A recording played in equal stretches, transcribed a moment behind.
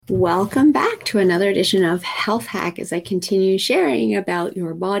Welcome back to another edition of Health Hack as I continue sharing about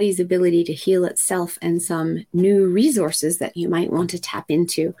your body's ability to heal itself and some new resources that you might want to tap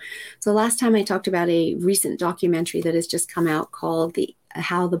into. So last time I talked about a recent documentary that has just come out called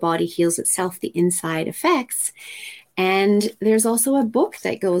How the Body Heals Itself, the Inside Effects. And there's also a book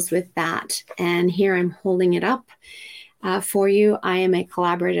that goes with that. And here I'm holding it up for you. I am a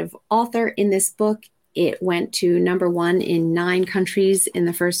collaborative author in this book. It went to number one in 9 countries in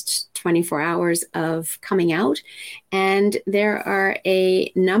the first 24 hours of coming out. And there are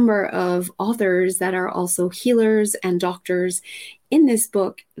a number of authors that are also healers and doctors in this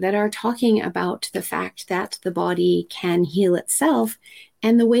book that are talking about the fact that the body can heal itself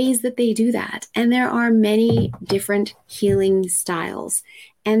and the ways that they do that. And there are many different healing styles.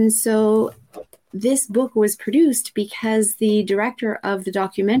 And so this book was produced because the director of the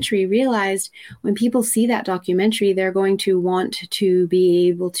documentary realized when people see that documentary, they're going to want to be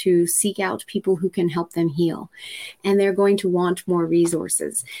able to seek out people who can help them heal. And they're going to want more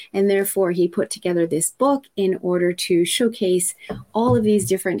resources. And therefore, he put together this book in order to showcase all of these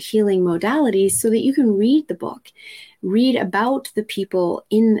different healing modalities so that you can read the book, read about the people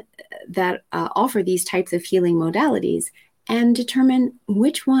that offer these types of healing modalities, and determine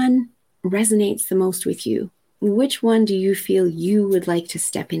which one resonates the most with you. Which one do you feel you would like to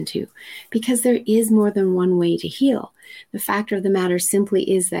step into? Because there is more than one way to heal. The fact of the matter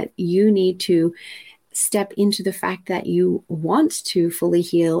simply is that you need to step into the fact that you want to fully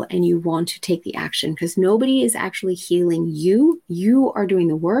heal and you want to take the action, because nobody is actually healing you. You are doing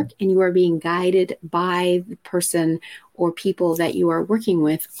the work and you are being guided by the person or people that you are working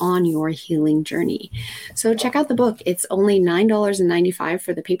with on your healing journey. So check out the book. It's only $9.95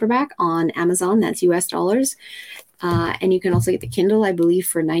 for the paperback on Amazon. That's US dollars. And you can also get the Kindle, I believe,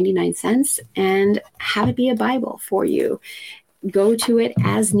 for 99 cents and have it be a Bible for you. Go to it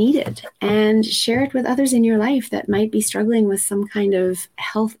as needed and share it with others in your life that might be struggling with some kind of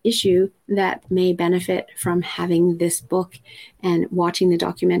health issue that may benefit from having this book and watching the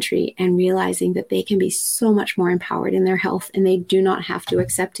documentary and realizing that they can be so much more empowered in their health and they do not have to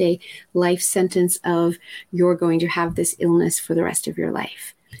accept a life sentence of you're going to have this illness for the rest of your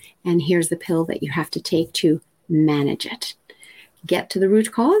life. And here's the pill that you have to take to manage it. Get to the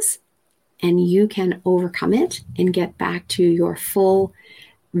root cause, and you can overcome it and get back to your full,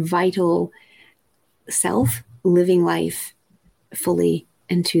 vital self, living life fully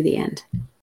and to the end.